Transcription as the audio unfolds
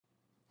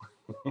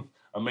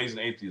Amazing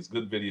Atheist,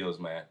 good videos,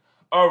 man.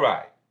 All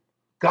right,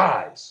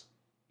 guys,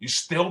 you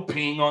still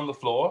peeing on the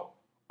floor?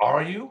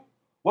 Are you?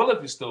 Well, if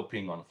you're still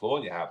peeing on the floor,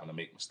 you happen to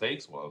make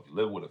mistakes. Well, if you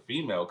live with a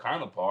female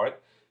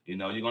counterpart, you're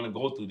going to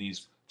go through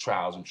these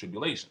trials and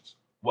tribulations.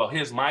 Well,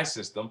 here's my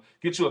system.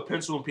 Get you a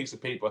pencil and piece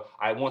of paper.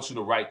 I want you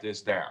to write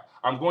this down.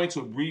 I'm going to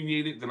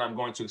abbreviate it, then I'm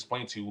going to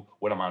explain to you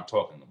what I'm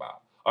talking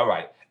about. All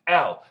right.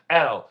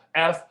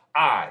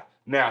 LLFI.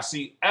 Now,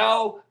 see,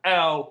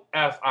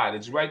 LLFI.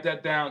 Did you write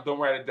that down? Don't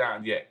write it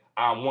down yet.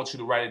 I want you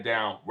to write it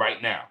down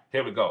right now.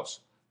 Here it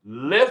goes.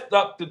 Lift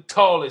up the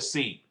toilet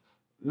seat.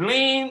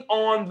 Lean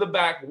on the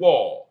back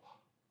wall.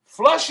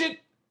 Flush it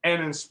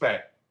and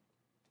inspect.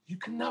 You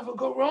can never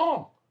go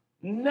wrong.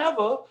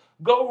 Never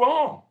go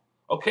wrong.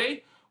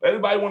 Okay?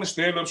 Everybody want to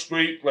stand up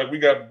straight like we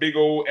got big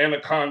old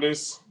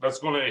anacondas that's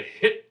going to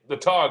hit the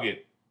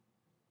target.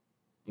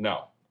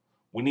 No.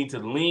 We need to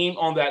lean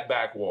on that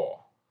back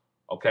wall.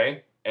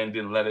 Okay? And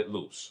then let it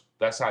loose.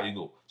 That's how you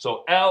go.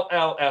 So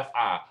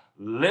LLFI.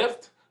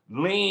 Lift,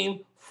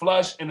 lean,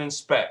 flush, and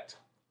inspect.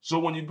 So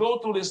when you go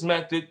through this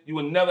method, you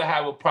will never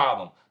have a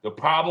problem. The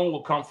problem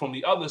will come from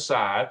the other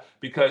side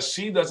because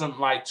she doesn't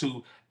like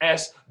to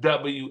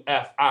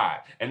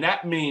SWFI. And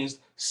that means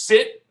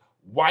sit,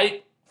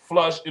 wipe,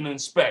 flush, and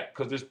inspect.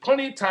 Because there's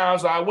plenty of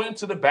times I went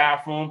to the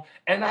bathroom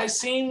and I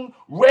seen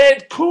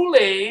red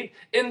Kool-Aid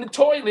in the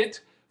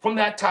toilet from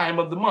that time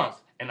of the month.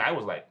 And I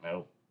was like,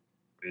 no,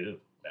 ew,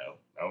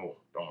 no,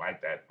 don't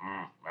like that.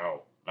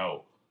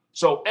 No.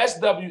 So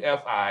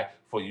SWFI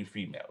for you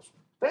females.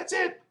 That's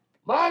it.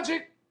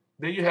 Logic.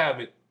 There you have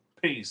it.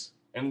 Peace.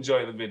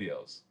 Enjoy the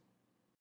videos.